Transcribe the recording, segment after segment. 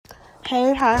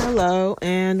Hey, hi, hello,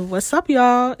 and what's up,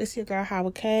 y'all? It's your girl,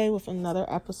 Howard K, with another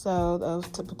episode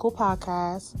of Typical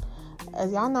Podcast.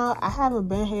 As y'all know, I haven't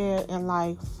been here in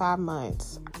like 5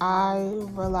 months. I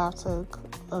really took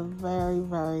a very,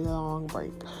 very long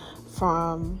break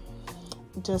from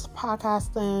just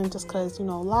podcasting, just because,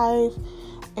 life.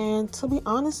 And to be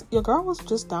honest, your girl was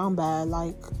just down bad.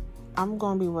 Like, I'm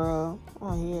going to be real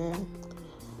on here.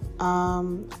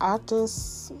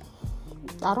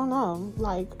 I don't know.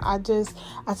 Like, I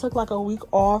took like a week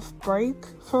off break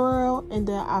for real. And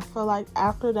then I feel like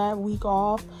after that week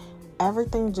off,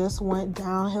 everything just went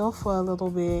downhill for a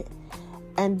little bit.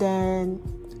 And then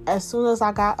as soon as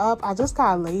I got up, I just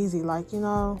got lazy. Like,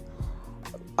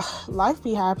 life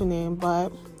be happening,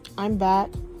 but I'm back.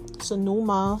 It's a new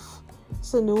month.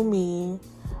 It's a new me.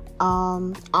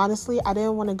 Honestly, I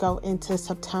didn't want to go into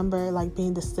September, like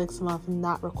being the 6th month,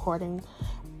 not recording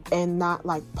and not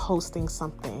like posting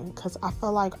something, because I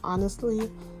feel like,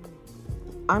 honestly,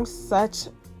 I'm such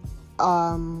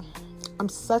a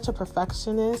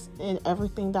perfectionist in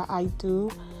everything that I do,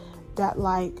 that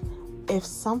like if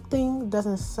something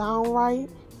doesn't sound right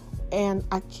and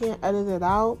I can't edit it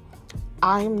out,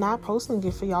 I'm not posting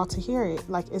it for y'all to hear it.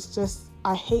 Like, it's just,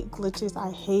 I hate glitches,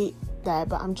 I hate that,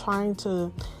 but I'm trying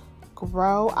to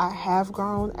grow. I have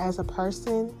grown as a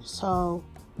person, so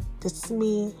this is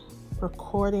me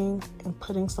recording and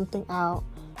putting something out,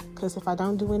 because if I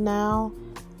don't do it now,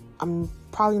 I'm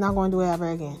probably not going to do it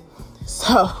ever again.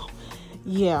 So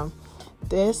yeah,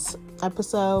 this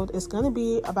episode is going to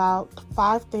be about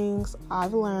 5 things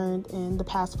I've learned in the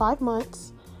past 5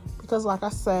 months, because like I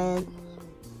said,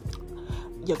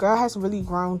 your girl has really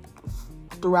grown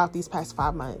throughout these past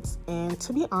 5 months. And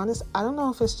to be honest, I don't know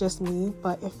if it's just me,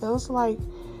 but it feels like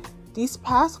these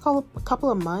past couple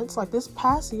of months, like this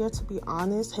past year, to be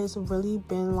honest, has really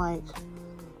been like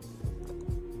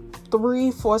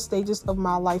 3-4 stages of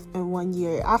my life in 1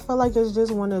 year. I feel like it's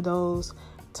just one of those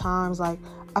times. Like,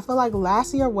 I feel like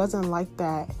last year wasn't like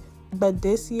that, but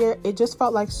this year it just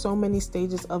felt like so many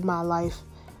stages of my life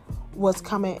was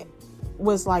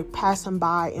like passing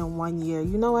by in 1 year.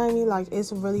 You know what I mean? Like,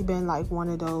 it's really been like one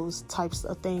of those types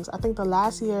of things. I think the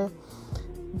last year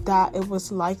that it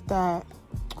was like that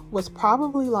was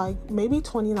probably like maybe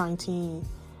 2019.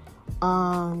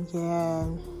 Yeah,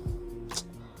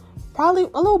 probably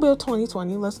a little bit of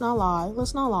 2020. Let's not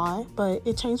lie, but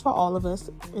it changed for all of us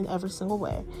in every single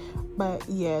way. But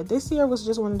yeah, this year was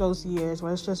just one of those years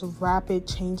where it's just rapid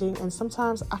changing, and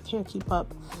sometimes I can't keep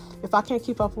up. If I can't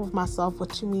keep up with myself,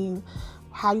 what you mean?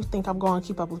 How you think I'm going to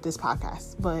keep up with this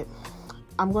podcast? But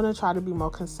I'm going to try to be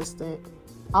more consistent.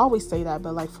 I always say that,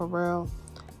 but like, for real,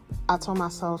 I told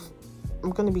myself I'm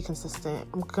going to be consistent.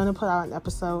 I'm going to put out an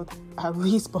episode at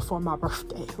least before my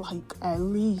birthday. Like, at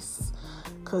least.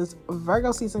 Because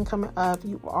Virgo season coming up,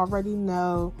 you already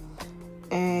know.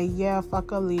 And yeah,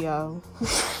 fuck a Leo.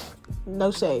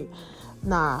 No shade.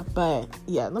 Nah, but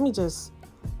yeah, let me just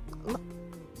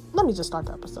start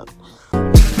the episode.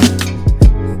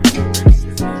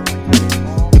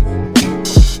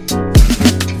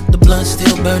 The blunt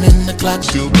still burning, the clock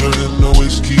still burning.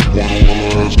 Always keep one on my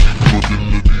eyes, keep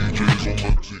looking the DJs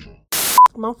on my team.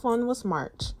 My phone was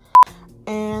March,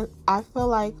 and I feel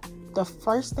like the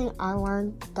first thing I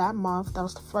learned that month, that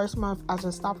was the first month I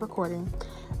just stopped recording,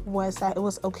 was that it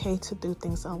was okay to do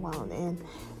things alone. And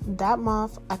that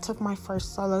month I took my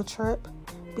first solo trip,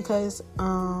 because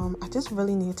I just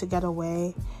really needed to get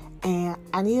away, and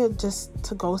I needed just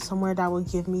to go somewhere that would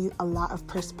give me a lot of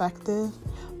perspective.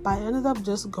 But I ended up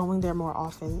just going there more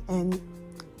often. And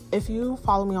if you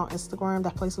follow me on Instagram,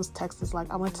 that place was Texas. Like,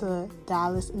 I went to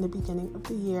Dallas in the beginning of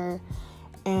the year,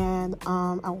 and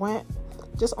I went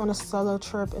just on a solo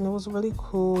trip, and it was really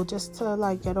cool just to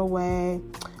like get away.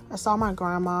 I saw my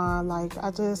grandma. Like,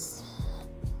 I just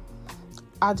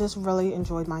really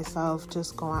enjoyed myself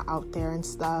just going out there and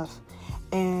stuff.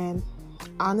 And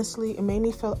honestly, it made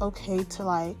me feel okay to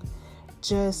like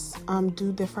just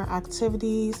do different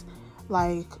activities.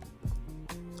 Like,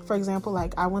 for example,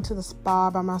 like I went to the spa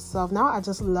by myself. Now I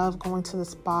just love going to the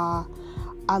spa.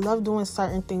 I love doing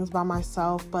certain things by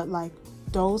myself, but like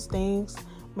those things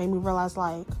made me realize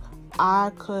like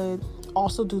I could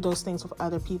also do those things with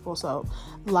other people. So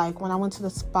like when I went to the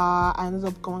spa, I ended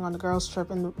up going on the girls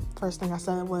trip, and the first thing I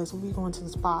said was, we going to the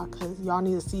spa because y'all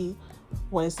need to see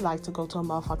what it's like to go to a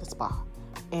motherfucking spa.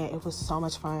 And it was so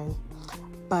much fun.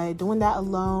 But doing that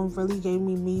alone really gave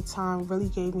me me time, really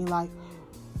gave me like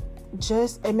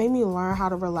it made me learn how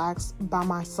to relax by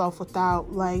myself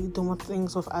without like doing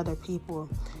things with other people.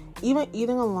 Even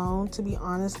eating alone, to be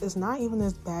honest, is not even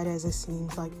as bad as it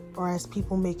seems, like, or as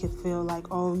people make it feel like,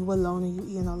 oh, you alone and you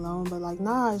eating alone. But like,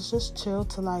 nah, it's just chill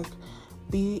to like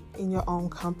be in your own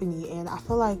company. And I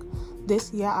feel like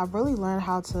this year I really learned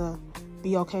how to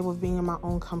be okay with being in my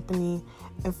own company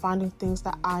and finding things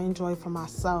that I enjoy for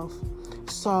myself.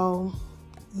 So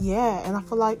yeah, and I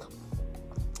feel like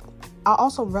I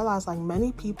also realized like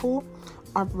many people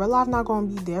are really not going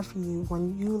to be there for you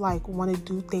when you like want to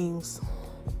do things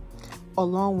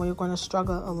alone, when you're going to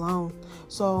struggle alone.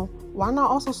 So why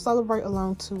not also celebrate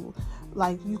alone too?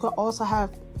 Like you could also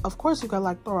have, of course you could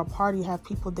like throw a party, have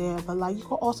people there, but like you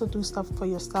could also do stuff for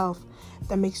yourself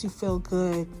that makes you feel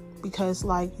good, because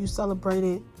like you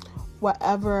celebrated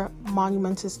whatever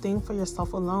monumentous thing for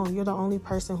yourself alone. You're the only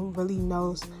person who really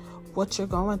knows what you're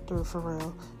going through for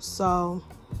real. So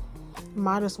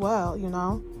might as well, you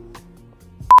know.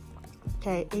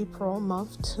 Okay, April,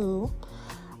 month 2.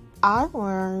 I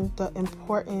learned the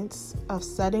importance of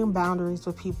setting boundaries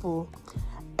with people.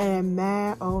 And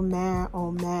man, oh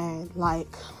man, like,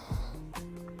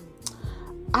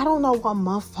 I don't know what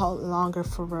month felt longer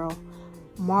for real.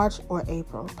 March or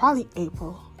April. Probably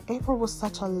April. April was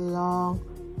such a long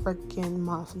freaking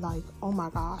month. Like, oh my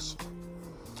gosh.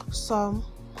 So,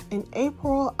 in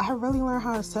April, I really learned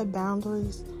how to set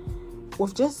boundaries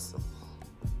with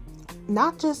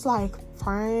not just like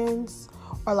friends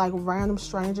or like random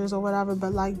strangers or whatever,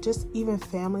 but like just even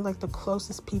family, like the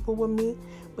closest people with me,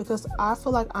 because I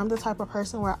feel like I'm the type of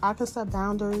person where I can set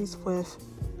boundaries with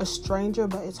a stranger,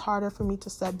 but it's harder for me to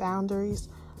set boundaries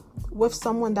with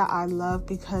someone that I love,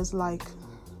 because like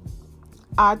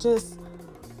I'm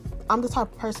the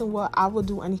type of person where I would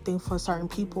do anything for certain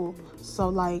people. So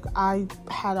like I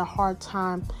had a hard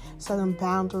time setting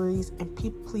boundaries and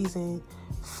people pleasing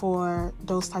for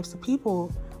those types of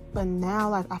people. But now,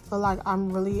 like, I feel like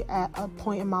I'm really at a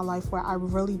point in my life where I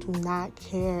really do not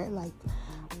care. Like,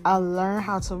 I learned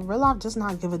how to really just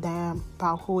not give a damn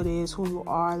about who it is, who you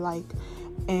are, like,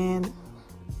 and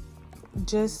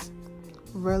just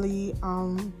really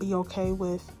be okay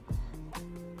with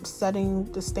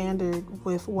setting the standard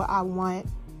with what I want,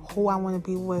 who I want to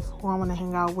be with, who I want to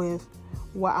hang out with,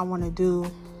 what I want to do,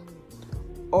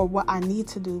 or what I need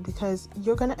to do, because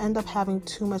you're going to end up having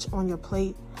too much on your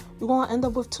plate. You're going to end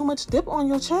up with too much dip on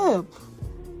your chip.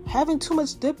 Having too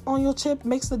much dip on your chip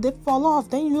makes the dip fall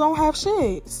off. Then you don't have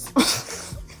shit.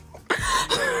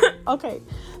 Okay,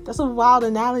 that's a wild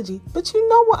analogy, but you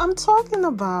know what I'm talking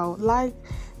about. Like,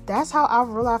 that's how I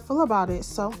really feel about it.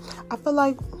 So I feel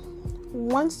like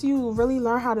once you really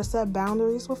learn how to set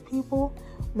boundaries with people,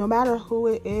 no matter who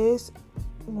it is,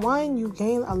 one, you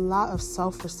gain a lot of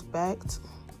self-respect,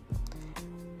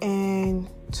 and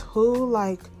two,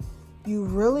 like, you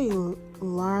really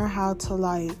learn how to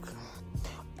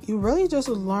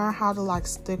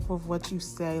stick with what you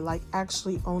say, like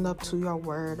actually own up to your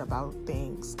word about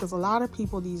things. Because a lot of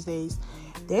people these days,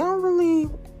 they don't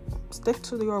really stick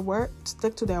to their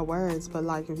words. But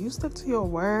like, if you stick to your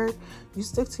word, you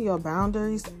stick to your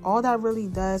boundaries, all that really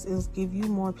does is give you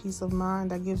more peace of mind.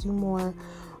 That gives you more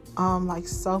like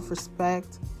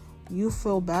self-respect. You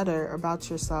feel better about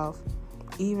yourself,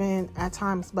 even at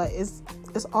times. But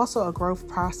it's also a growth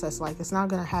process. Like, it's not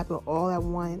gonna happen all at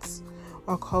once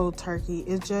or cold turkey.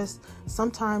 It's just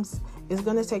sometimes it's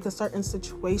gonna take a certain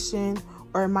situation,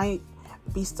 or it might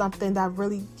be something that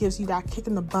really gives you that kick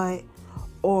in the butt,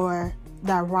 or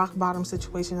that rock bottom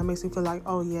situation that makes you feel like,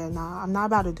 oh yeah, nah, I'm not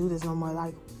about to do this no more.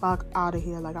 Like, fuck out of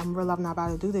here. Like, I'm not about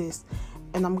to do this,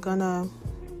 and I'm gonna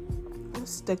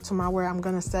stick to my word. I'm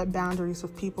gonna set boundaries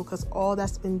with people, because all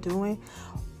that's been doing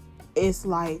is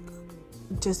like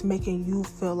just making you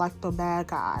feel like the bad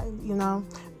guy, you know,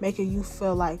 making you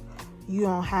feel like you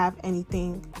don't have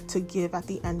anything to give at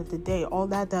the end of the day. All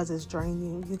that does is drain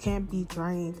you. You can't be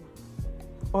drained,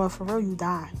 or for real, you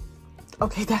die.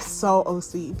 Okay, that's so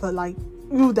OC, but like,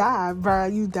 you die,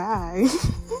 bruh, you die.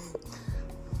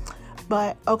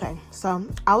 But okay, so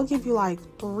I'll give you like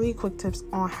 3 quick tips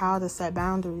on how to set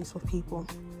boundaries with people.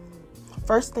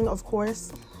 First thing, of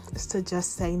course, is to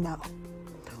just say no.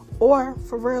 Or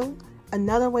for real,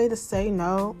 another way to say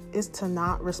no is to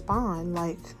not respond.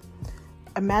 Like,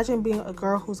 imagine being a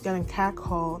girl who's getting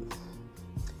catcalled.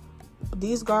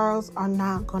 These girls are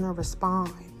not gonna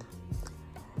respond.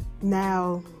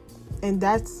 Now, and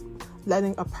that's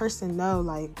letting a person know,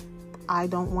 like, I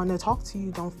don't want to talk to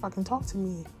you. Don't fucking talk to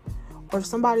me. Or if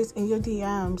somebody's in your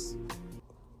DMs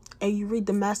and you read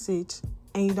the message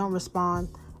and you don't respond,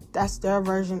 that's their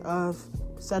version of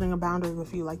setting a boundary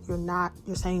with you. Like,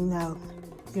 you're saying no,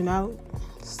 you know?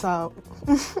 So,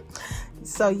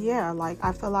 so yeah, like,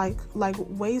 I feel like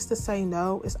ways to say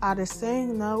no is either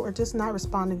saying no or just not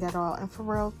responding at all. And for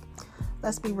real,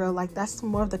 let's be real, like, that's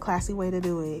more of the classy way to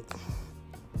do it.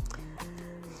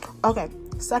 Okay,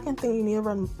 Second thing you need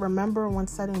to remember when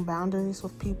setting boundaries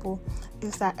with people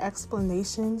is that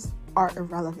explanations are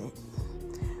irrelevant.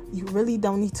 You really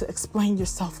don't need to explain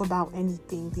yourself about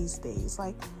anything these days.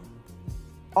 Like,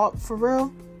 for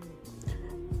real,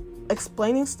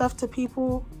 explaining stuff to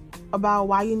people about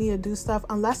why you need to do stuff,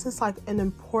 unless it's like an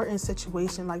important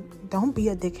situation, like, don't be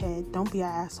a dickhead, don't be an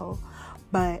asshole.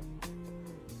 But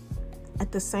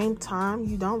at the same time,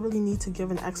 you don't really need to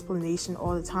give an explanation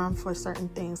all the time for certain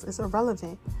things. It's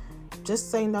irrelevant.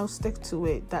 Just say no, stick to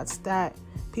it. That's that.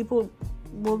 People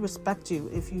will respect you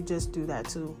if you just do that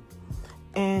too.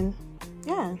 And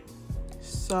yeah.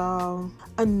 So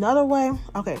another way,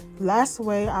 last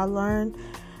way I learned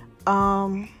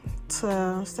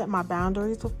to set my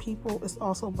boundaries with people is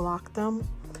also block them.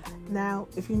 Now,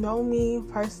 if you know me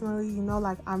personally, you know,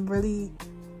 like, I'm really,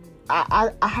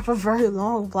 I have a very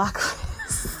long block list.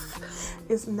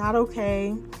 It's not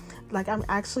okay. Like, I'm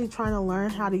actually trying to learn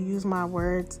how to use my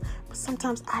words, but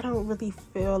sometimes I don't really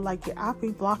feel like it. I'll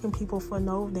be blocking people for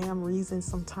no damn reason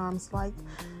sometimes. Like,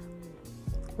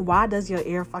 why does your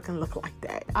ear fucking look like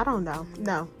that? I don't know.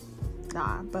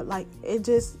 Nah. But like, it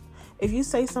just, if you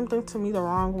say something to me the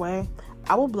wrong way,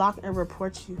 I will block and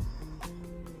report you.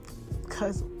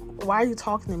 Cause why are you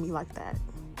talking to me like that?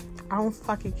 I don't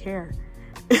fucking care.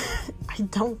 I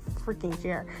don't freaking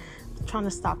care. I'm trying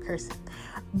to stop cursing.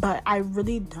 But I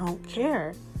really don't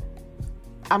care.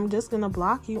 I'm just gonna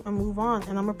block you and move on,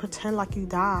 and I'm gonna pretend like you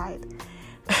died.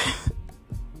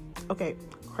 Okay,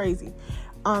 crazy.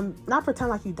 Not pretend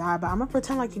like you died, but I'm gonna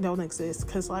pretend like you don't exist.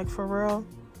 Cause like, for real,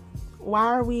 why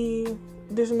are we?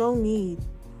 There's no need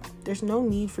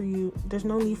for you. There's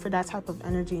no need for that type of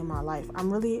energy in my life.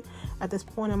 I'm really at this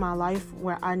point in my life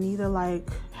where I need to like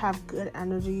have good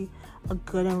energy, a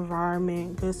good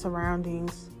environment, good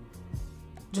surroundings,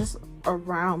 just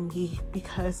around me,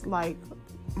 because like,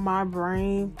 my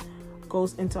brain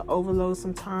goes into overload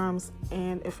sometimes,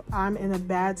 and if I'm in a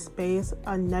bad space,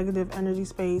 a negative energy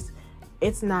space,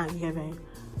 it's not giving.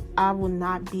 I will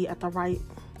not be at the right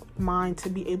mind to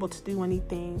be able to do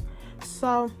anything.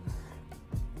 So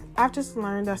I've just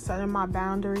learned that setting my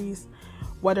boundaries,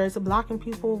 whether it's blocking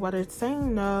people, whether it's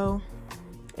saying no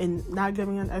and not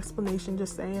giving an explanation,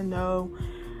 just saying no,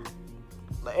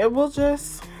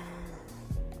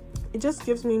 it just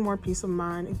gives me more peace of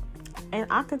mind, and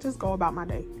I could just go about my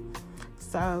day.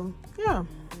 So yeah,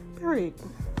 period.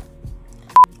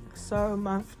 So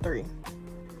month 3.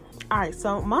 Alright,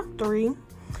 so month 3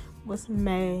 was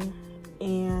May,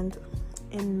 and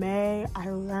in May I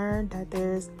learned that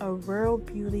there's a real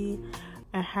beauty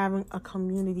in having a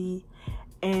community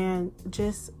and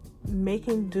just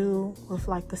making do with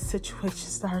like the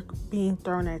situations that are being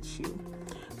thrown at you.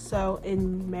 So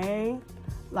in May,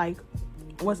 like,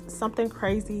 was something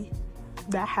crazy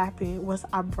that happened was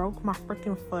I broke my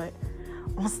freaking foot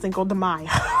on Cinco de Mayo.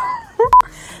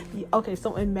 Okay,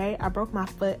 so in May I broke my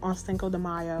foot on Cinco de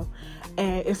Mayo,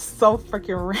 and it's so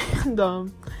freaking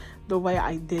random the way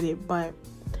I did it, but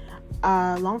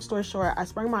long story short, I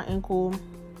sprained my ankle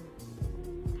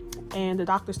and the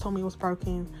doctors told me it was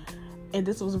broken, and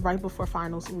this was right before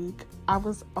finals week. I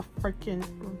was a freaking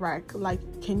wreck.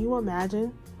 Like, can you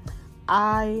imagine?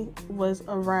 I was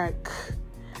a wreck.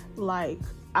 Like,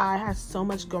 I had so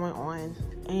much going on,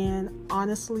 and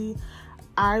honestly,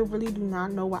 I really do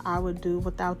not know what I would do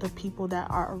without the people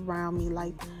that are around me.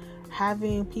 Like,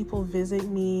 having people visit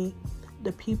me,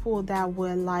 the people that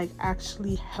would like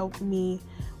actually help me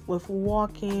with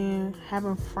walking,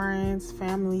 having friends,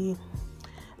 family,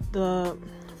 the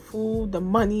food, the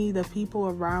money, the people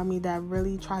around me that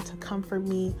really tried to comfort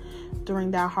me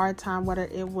during that hard time, whether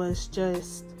it was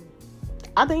just,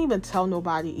 I didn't even tell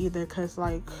nobody either, because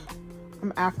like,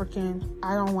 I'm African.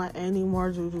 I don't want any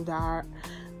more juju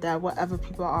that whatever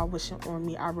people are wishing on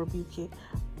me, I rebuke it.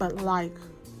 But like,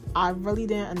 I really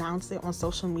didn't announce it on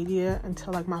social media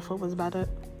until like my foot was better.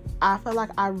 I feel like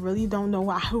I really don't know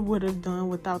what I would have done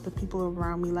without the people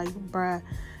around me. Like, bruh,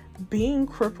 being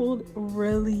crippled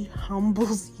really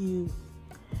humbles you.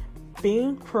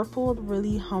 Being crippled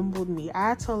really humbled me. I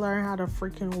had to learn how to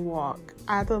freaking walk.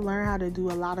 I had to learn how to do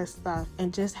a lot of stuff.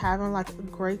 And just having like a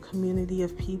great community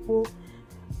of people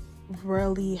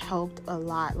really helped a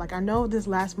lot. Like, I know this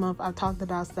last month I've talked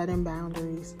about setting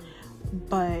boundaries,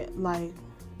 but like,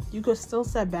 you could still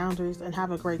set boundaries and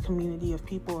have a great community of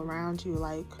people around you.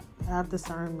 Like, have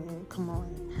discernment. Come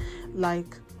on.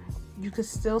 Like, you could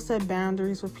still set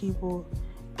boundaries with people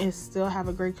and still have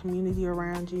a great community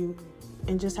around you,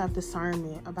 and just have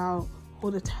discernment about who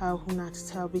to tell, who not to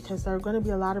tell, because there are going to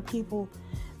be a lot of people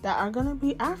that are going to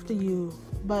be after you.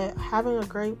 But having a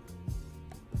great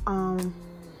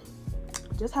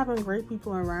just having great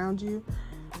people around you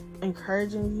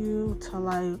encouraging you to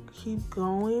like keep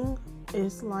going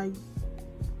is like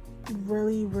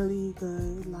really, really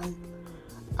good. Like,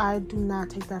 I do not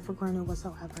take that for granted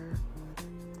whatsoever.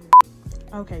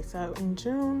 Okay, so in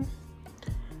June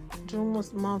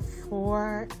was month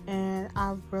 4, and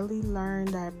I really learned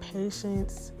that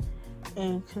patience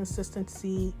and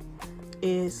consistency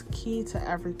is key to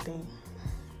everything.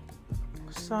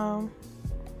 So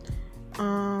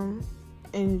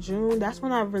in June, that's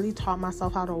when I really taught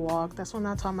myself how to walk. That's when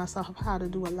I taught myself how to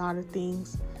do a lot of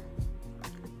things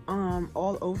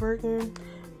all over again,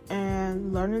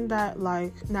 and learning that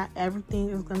like not everything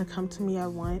is going to come to me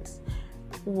at once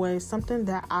was something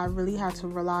that I really had to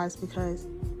realize, because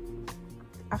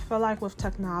I feel like with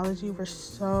technology we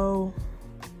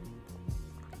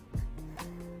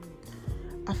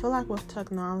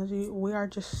are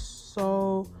just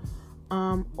so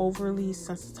overly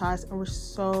sensitized, and we're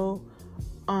so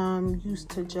used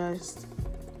to just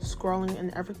scrolling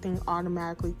and everything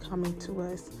automatically coming to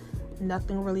us.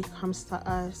 Nothing really comes to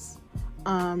us,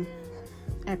 and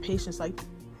patience, like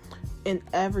in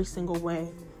every single way.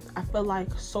 I feel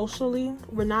like socially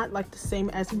we're not like the same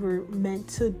as we were meant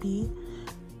to be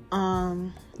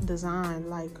designed.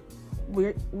 Like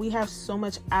we have so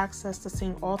much access to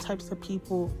seeing all types of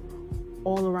people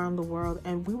all around the world,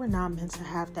 and we were not meant to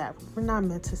have that. We're not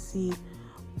meant to see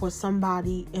what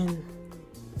somebody in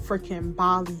freaking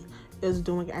Bali is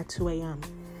doing at 2 a.m.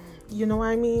 You know what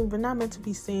I mean? We're not meant to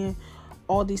be seeing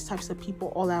all these types of people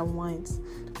all at once.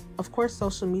 Of course,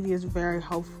 social media is very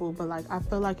helpful, but like I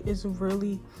feel like it's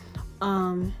really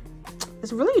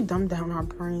dumbed down our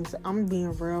brains. I'm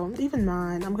being real. Even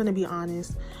mine. I'm gonna be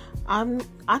honest.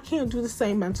 I can't do the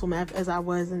same mental math as I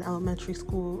was in elementary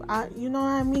school. You know what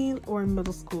I mean? Or in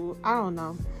middle school. I don't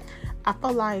know. I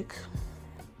feel like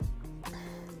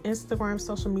Instagram,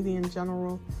 social media in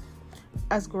general,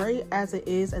 as great as it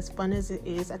is, as fun as it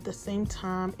is, at the same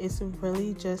time, it's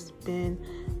really just been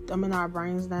dumbing our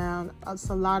brains down. It's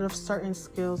a lot of certain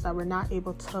skills that we're not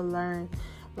able to learn,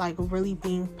 like really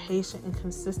being patient and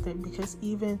consistent, because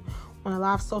even on a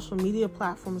lot of social media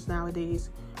platforms nowadays,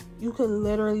 you could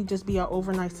literally just be an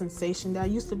overnight sensation. That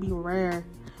used to be rare,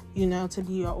 to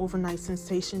be an overnight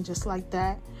sensation just like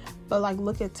that. But like,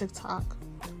 look at TikTok.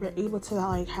 We're able to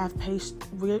like have patience.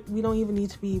 We don't even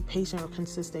need to be patient or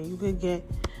consistent. You could get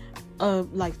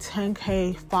like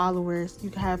 10K followers. You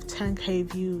could have 10K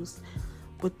views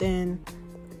within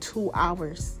 2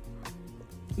 hours.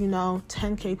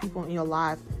 10K people in your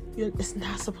life. It's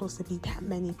not supposed to be that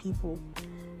many people.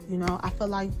 I feel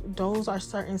like those are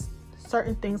certain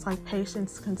things like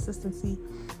patience, consistency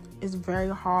is very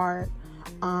hard.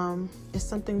 It's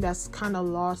something that's kind of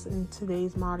lost in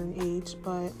today's modern age,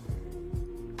 but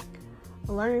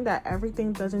learning that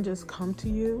everything doesn't just come to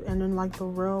you, and in like the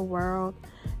real world,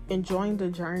 enjoying the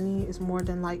journey is more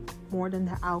than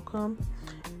the outcome,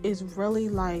 is really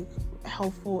like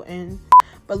helpful.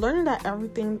 But learning that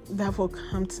everything that will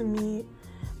come to me,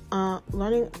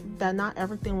 learning that not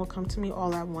everything will come to me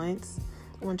all at once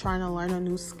when trying to learn a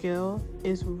new skill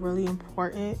is really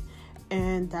important.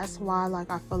 And that's why like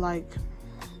I feel like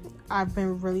I've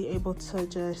been really able to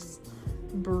just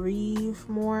breathe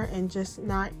more and just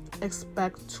not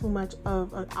expect too much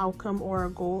of an outcome or a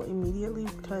goal immediately,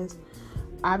 because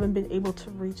I haven't been able to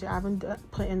reach it. I haven't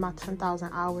put in my 10,000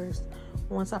 hours.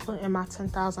 Once I put in my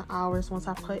 10,000 hours, once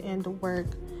I put in the work,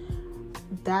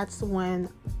 that's when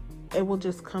it will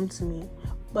just come to me.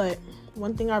 But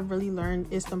one thing I've really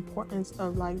learned is the importance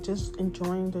of like just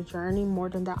enjoying the journey more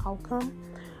than the outcome,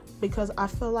 because I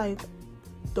feel like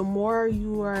the more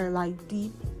you are like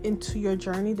deep into your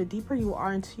journey, the deeper you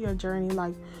are into your journey,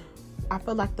 like I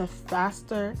feel like the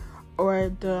faster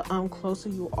or the closer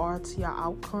you are to your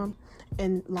outcome.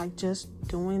 And like just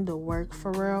doing the work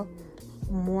for real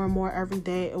more and more every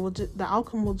day, the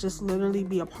outcome will just literally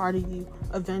be a part of you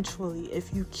eventually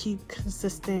if you keep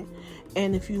consistent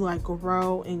and if you like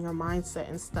grow in your mindset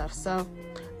and stuff. So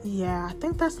yeah, I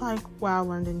think that's like what I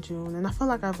learned in June, and I feel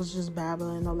like I was just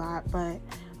babbling a lot, but I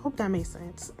hope that makes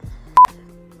sense.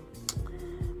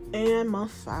 And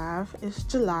month 5 is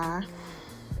July.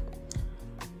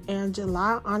 And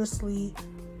July, honestly,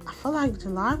 I feel like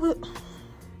July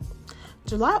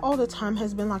all the time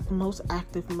has been like the most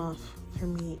active month for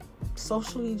me.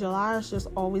 Socially, July is just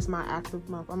always my active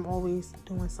month. I'm always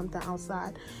doing something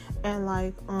outside. And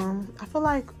like, I feel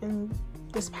like in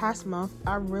this past month,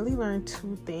 I really learned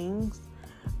 2 things.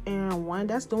 And one,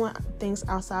 that's doing things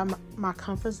outside my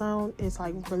comfort zone is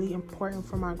like really important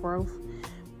for my growth,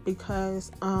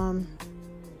 because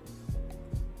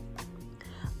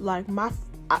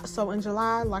so in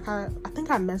July, like I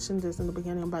think I mentioned this in the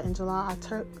beginning, but in July I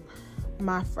took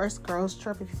my first girls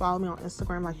trip. If you follow me on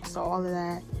Instagram, like, you saw all of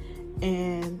that.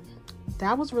 And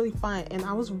that was really fun. And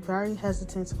I was very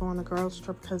hesitant to go on a girls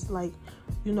trip because, like,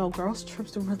 you know, girls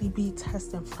trips to really be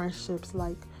testing friendships.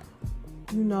 Like,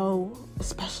 you know,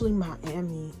 especially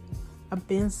Miami. I've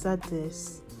been said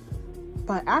this.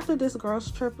 But after this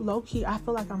girls trip, low-key, I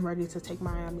feel like I'm ready to take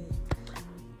Miami.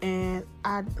 And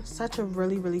I had such a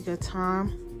really, really good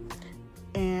time.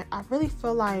 And I really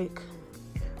feel like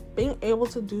being able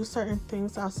to do certain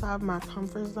things outside of my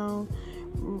comfort zone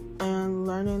and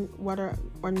learning whether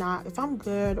or not, if I'm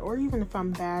good or even if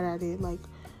I'm bad at it, like,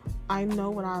 I know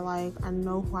what I like, I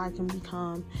know who I can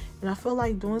become. And I feel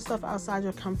like doing stuff outside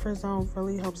your comfort zone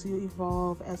really helps you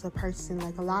evolve as a person.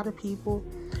 Like, a lot of people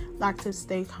like to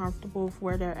stay comfortable with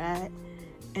where they're at,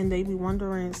 and they be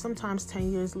wondering sometimes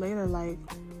 10 years later, like,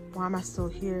 why am I still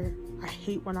here? I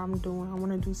hate what I'm doing. I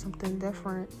want to do something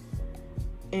different.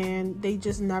 And they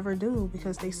just never do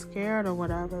because they scared or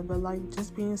whatever. But, like,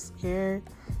 just being scared,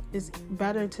 is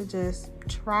better to just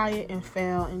try it and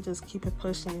fail and just keep it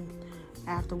pushing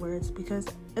afterwards. Because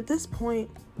at this point,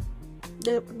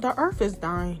 the earth is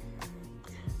dying.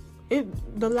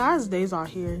 The last days are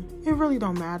here. It really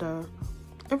don't matter.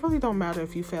 It really don't matter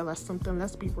if you fail at something.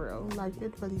 Let's be real. Like,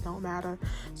 it really don't matter.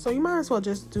 So you might as well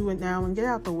just do it now and get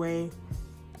out the way.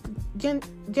 Get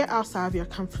outside of your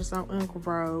comfort zone and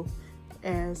grow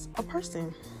as a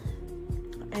person.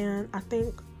 And I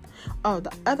think,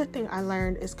 the other thing I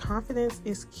learned is confidence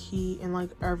is key in,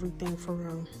 like, everything for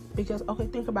real. Because, okay,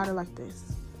 think about it like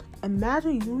this.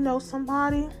 Imagine you know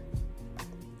somebody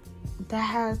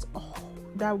that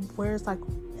wears, like,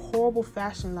 horrible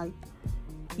fashion. Like,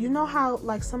 you know how,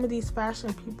 like, some of these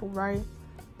fashion people, right?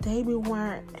 They be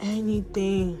wearing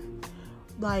anything.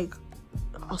 Like,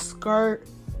 a skirt.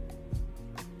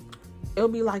 It'll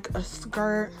be like a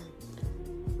skirt,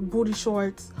 booty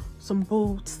shorts, some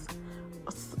boots.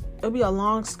 It'll be a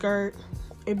long skirt.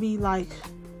 It'd be like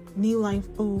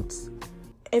knee-length boots.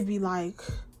 It'd be like,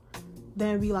 then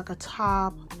it'd be like a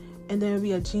top, and then it'd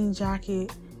be a jean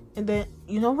jacket. And then,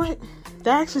 you know what?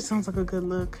 That actually sounds like a good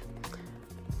look.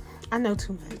 I know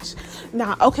too much.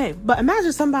 Nah, okay, but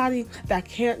imagine somebody that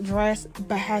can't dress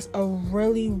but has a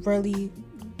really, really,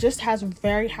 just has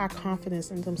very high confidence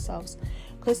in themselves.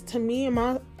 Because to me, in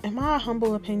my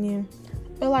humble opinion,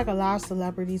 I feel like a lot of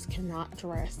celebrities cannot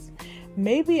dress.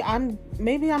 Maybe I'm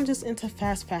just into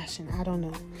fast fashion. I don't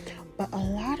know. But a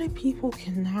lot of people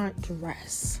cannot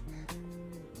dress.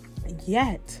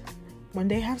 Yet, when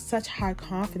they have such high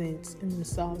confidence in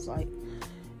themselves, like,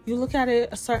 you look at it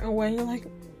a certain way and you're like,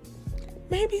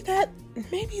 maybe that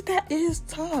is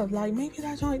tough. Like, maybe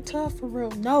that joint tough for real.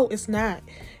 No, it's not.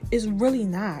 It's really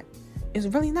not. It's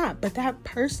really not. But that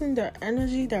person, their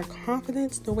energy, their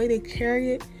confidence, the way they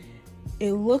carry it,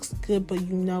 it looks good, but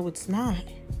you know it's not.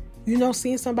 You know,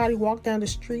 seeing somebody walk down the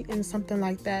street in something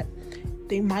like that,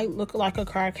 they might look like a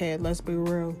crackhead, let's be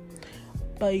real.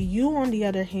 But you, on the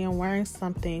other hand, wearing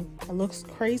something that looks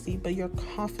crazy, but you're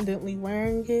confidently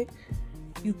wearing it,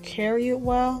 you carry it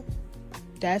well,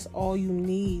 that's all you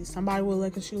need. Somebody will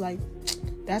look at you like,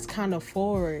 that's kind of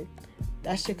forward.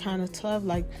 That shit kind of tough.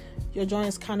 Like, your joint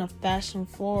is kind of fashion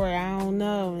forward. I don't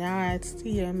know. Now I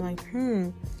see it. I'm like,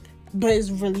 But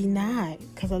it's really not.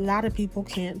 Because a lot of people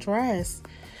can't dress.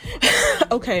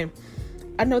 Okay.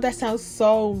 I know that sounds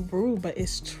so rude, but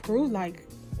it's true. Like,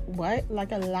 what?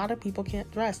 Like, a lot of people can't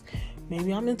dress.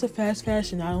 Maybe I'm into fast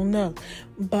fashion. I don't know.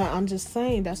 But I'm just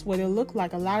saying, that's what it looked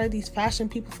like. A lot of these fashion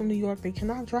people from New York, they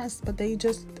cannot dress, but they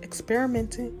just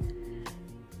experimenting.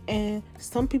 And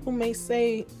some people may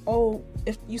say, oh,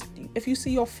 if you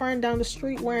see your friend down the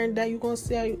street wearing that, you're going to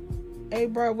say, hey,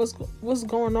 bro, what's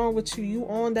going on with you? You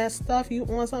on that stuff? You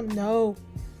on something? No.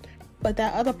 But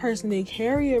that other person, they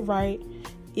carry it right.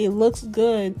 It looks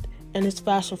good, and it's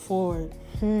fashion forward.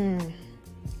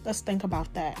 Let's think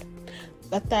about that.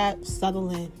 Let that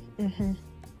settle in.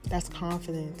 That's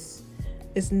confidence.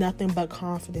 It's nothing but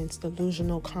confidence,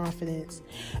 delusional confidence.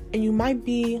 And you might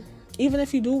be, even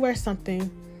if you do wear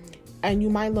something, and you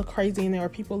might look crazy in it, or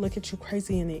people look at you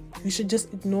crazy in it, you should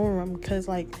just ignore them. Because,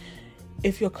 like,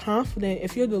 if you're confident,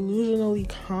 if you're delusionally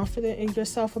confident in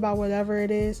yourself about whatever it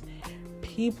is,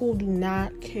 people do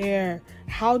not care.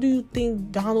 How do you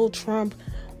think Donald Trump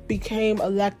became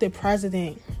elected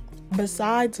president?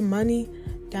 Besides money,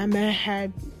 that man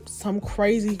had some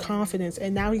crazy confidence.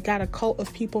 And now he got a cult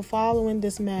of people following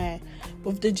this man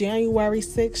with the January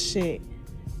 6th shit.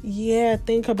 Yeah,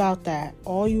 think about that.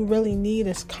 All you really need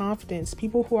is confidence.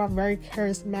 People who are very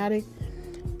charismatic,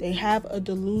 they have a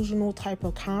delusional type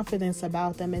of confidence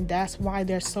about them, and that's why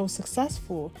they're so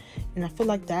successful. And I feel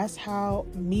like that's how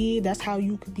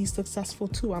you could be successful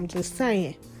too. I'm just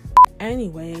saying.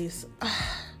 anyways,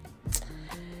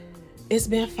 it's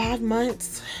been 5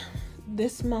 months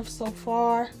this month so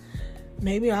far.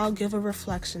 Maybe I'll give a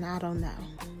reflection, I don't know,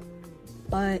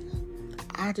 but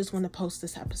I just want to post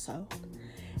this episode,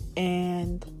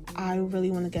 and I really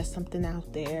want to get something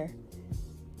out there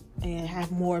and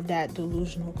have more of that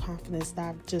delusional confidence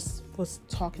that I just was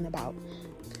talking about.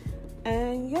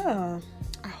 And yeah,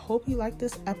 I hope you like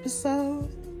this episode.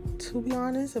 To be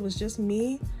honest, it was just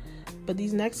me, but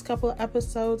these next couple of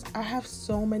episodes, I have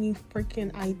so many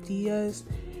freaking ideas,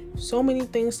 so many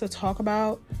things to talk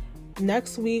about.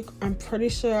 Next week, I'm pretty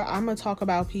sure I'm gonna talk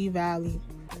about P-Valley.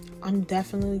 I'm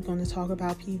definitely going to talk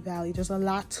about P-Valley. There's a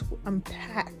lot to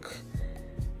unpack.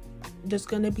 There's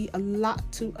going to be a lot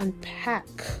to unpack.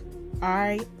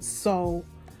 Alright? So,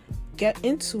 get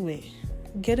into it.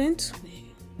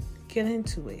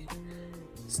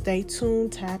 Stay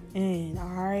tuned. Tap in.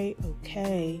 Alright?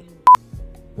 Okay.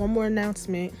 One more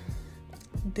announcement.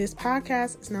 This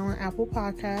podcast is now on Apple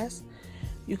Podcasts.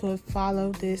 You can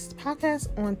follow this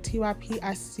podcast on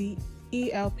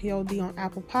TYPICELPOD on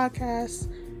Apple Podcasts.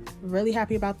 Really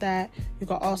happy about that. You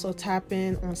can also tap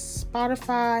in on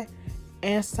Spotify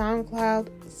and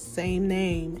SoundCloud, same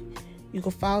name. You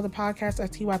can follow the podcast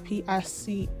at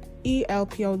TYPICELPOD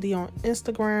on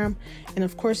Instagram, and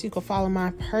of course you can follow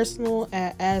my personal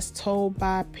at As Told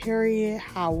by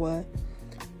Howard.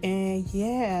 And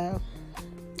yeah,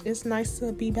 it's nice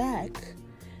to be back,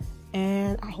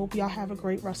 and I hope y'all have a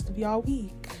great rest of y'all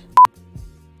week.